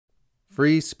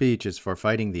Free speech is for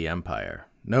fighting the empire.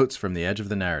 Notes from the edge of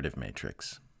the narrative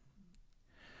matrix.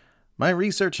 My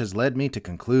research has led me to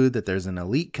conclude that there's an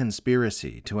elite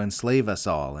conspiracy to enslave us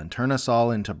all and turn us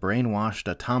all into brainwashed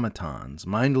automatons,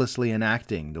 mindlessly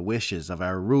enacting the wishes of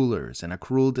our rulers in a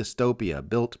cruel dystopia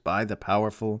built by the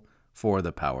powerful for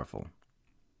the powerful.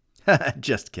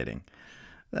 Just kidding.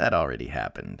 That already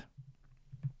happened.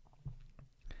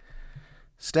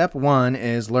 Step 1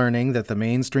 is learning that the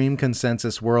mainstream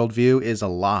consensus worldview is a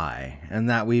lie, and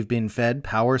that we've been fed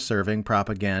power-serving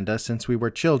propaganda since we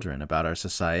were children about our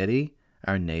society,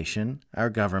 our nation, our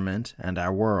government, and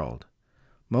our world.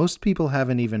 Most people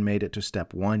haven't even made it to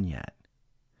Step 1 yet.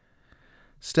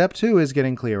 Step 2 is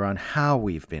getting clear on how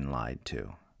we've been lied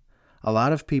to. A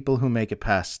lot of people who make it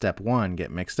past Step 1 get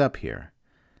mixed up here.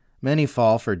 Many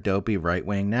fall for dopey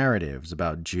right-wing narratives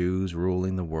about Jews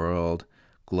ruling the world,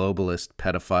 globalist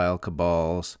pedophile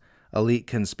cabals, elite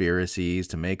conspiracies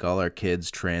to make all our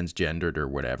kids transgendered or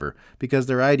whatever, because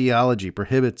their ideology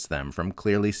prohibits them from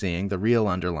clearly seeing the real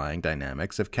underlying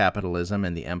dynamics of capitalism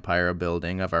and the empire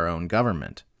building of our own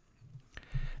government.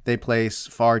 They place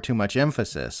far too much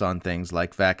emphasis on things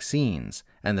like vaccines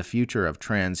and the future of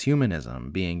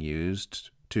transhumanism being used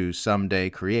to someday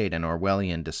create an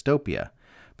Orwellian dystopia,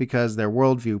 because their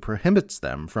worldview prohibits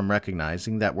them from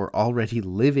recognizing that we're already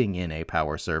living in a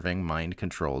power-serving,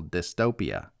 mind-controlled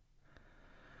dystopia.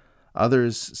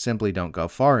 Others simply don't go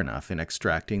far enough in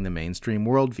extracting the mainstream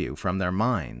worldview from their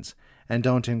minds, and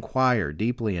don't inquire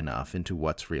deeply enough into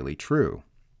what's really true.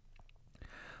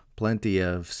 Plenty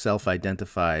of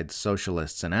self-identified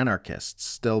socialists and anarchists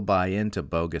still buy into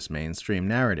bogus mainstream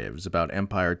narratives about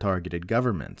empire-targeted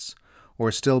governments, or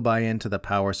still buy into the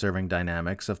power-serving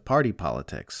dynamics of party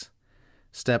politics.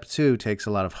 Step 2 takes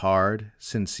a lot of hard,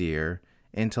 sincere,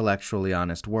 intellectually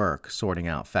honest work sorting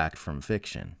out fact from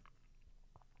fiction.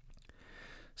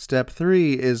 Step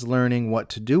 3 is learning what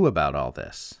to do about all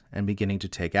this and beginning to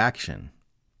take action.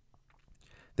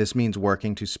 This means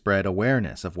working to spread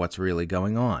awareness of what's really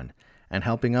going on and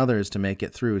helping others to make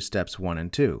it through Steps 1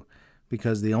 and 2,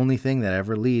 because the only thing that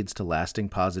ever leads to lasting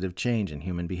positive change in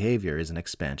human behavior is an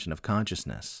expansion of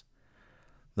consciousness.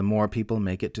 The more people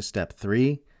make it to Step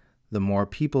 3, the more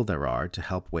people there are to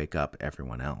help wake up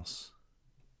everyone else.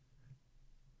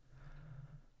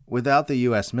 Without the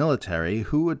U.S. military,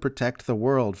 who would protect the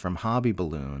world from hobby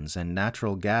balloons and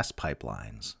natural gas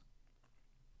pipelines?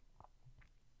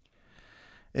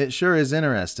 It sure is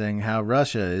interesting how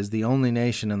Russia is the only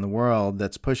nation in the world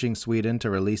that's pushing Sweden to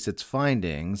release its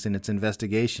findings in its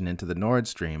investigation into the Nord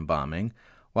Stream bombing,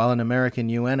 while an American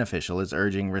UN official is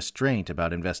urging restraint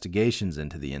about investigations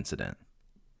into the incident.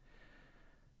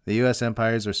 The U.S.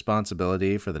 empire's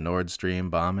responsibility for the Nord Stream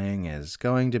bombing is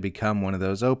going to become one of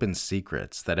those open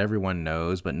secrets that everyone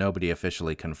knows but nobody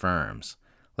officially confirms,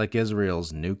 like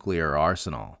Israel's nuclear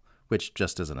arsenal, which,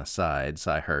 just as an aside,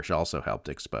 Cy Hirsch also helped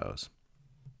expose.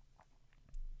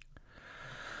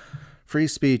 Free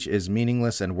speech is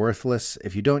meaningless and worthless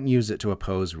if you don't use it to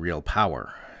oppose real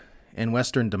power. In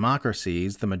Western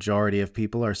democracies, the majority of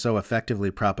people are so effectively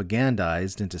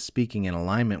propagandized into speaking in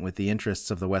alignment with the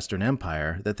interests of the Western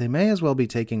Empire that they may as well be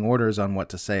taking orders on what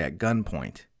to say at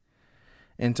gunpoint.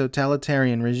 In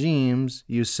totalitarian regimes,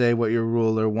 you say what your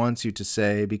ruler wants you to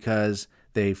say because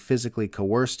they physically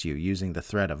coerced you using the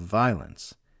threat of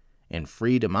violence. In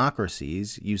free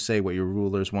democracies, you say what your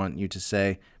rulers want you to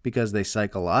say because they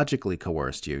psychologically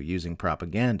coerced you using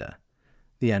propaganda.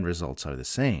 The end results are the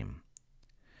same.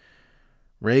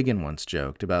 Reagan once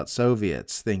joked about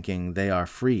Soviets thinking they are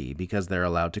free because they're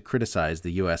allowed to criticize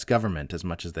the U.S. government as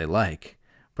much as they like.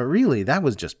 But really, that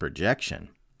was just projection.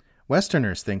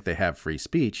 Westerners think they have free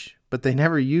speech, but they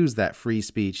never use that free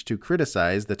speech to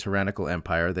criticize the tyrannical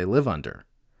empire they live under.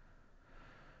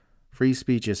 Free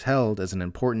speech is held as an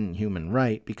important human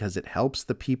right because it helps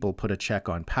the people put a check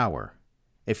on power.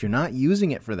 If you're not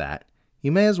using it for that,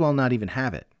 you may as well not even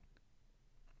have it.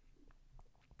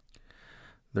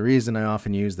 The reason I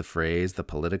often use the phrase the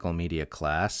political media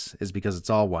class is because it's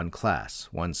all one class,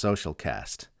 one social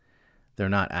caste. They're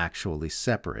not actually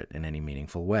separate in any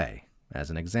meaningful way. As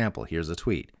an example, here's a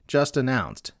tweet. Just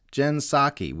announced, Jen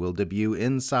Psaki will debut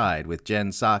Inside with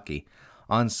Jen Psaki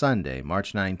on Sunday,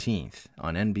 March 19th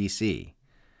on NBC.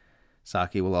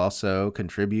 Psaki will also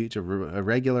contribute to a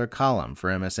regular column for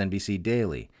MSNBC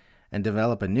Daily and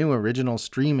develop a new original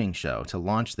streaming show to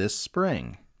launch this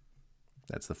spring.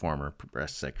 That's the former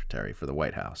press secretary for the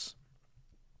White House.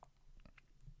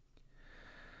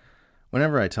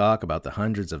 Whenever I talk about the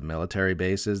hundreds of military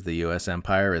bases the U.S.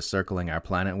 empire is circling our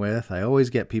planet with, I always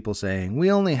get people saying, we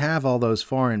only have all those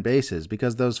foreign bases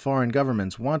because those foreign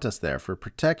governments want us there for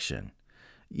protection.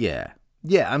 Yeah,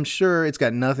 Yeah, I'm sure it's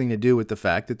got nothing to do with the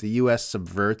fact that the U.S.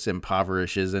 subverts,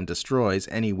 impoverishes, and destroys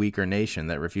any weaker nation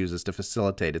that refuses to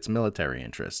facilitate its military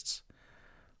interests.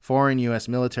 Foreign U.S.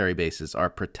 military bases are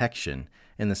protection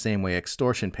in the same way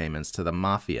extortion payments to the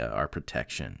mafia are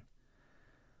protection.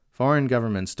 Foreign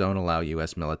governments don't allow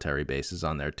U.S. military bases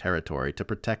on their territory to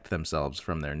protect themselves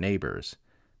from their neighbors.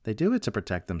 They do it to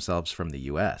protect themselves from the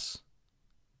U.S.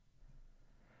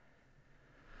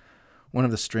 One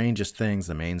of the strangest things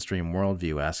the mainstream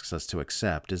worldview asks us to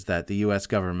accept is that the U.S.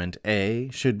 government, A,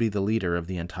 should be the leader of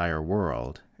the entire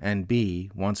world, and B,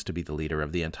 wants to be the leader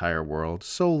of the entire world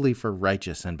solely for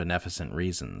righteous and beneficent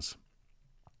reasons.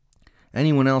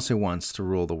 Anyone else who wants to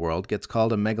rule the world gets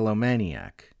called a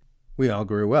megalomaniac. We all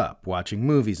grew up watching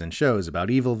movies and shows about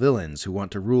evil villains who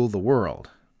want to rule the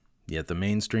world. Yet the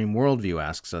mainstream worldview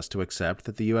asks us to accept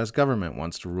that the U.S. government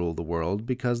wants to rule the world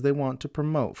because they want to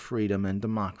promote freedom and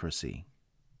democracy.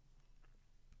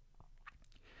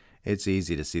 It's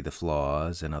easy to see the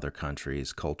flaws in other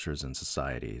countries, cultures, and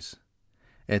societies.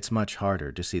 It's much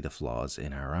harder to see the flaws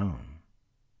in our own.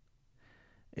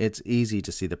 It's easy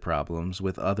to see the problems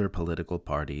with other political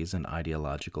parties and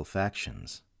ideological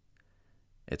factions.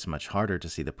 It's much harder to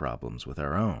see the problems with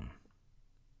our own.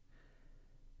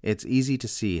 It's easy to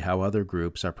see how other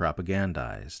groups are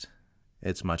propagandized.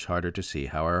 It's much harder to see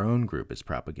how our own group is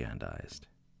propagandized.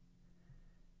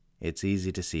 It's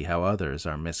easy to see how others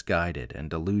are misguided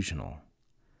and delusional.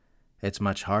 It's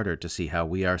much harder to see how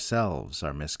we ourselves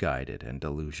are misguided and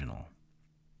delusional.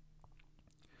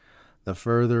 The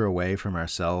further away from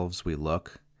ourselves we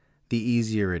look, the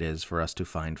easier it is for us to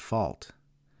find fault.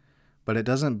 But it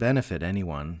doesn't benefit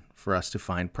anyone for us to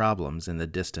find problems in the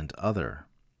distant other.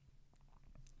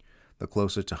 The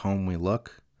closer to home we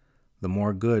look, the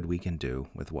more good we can do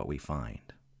with what we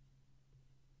find.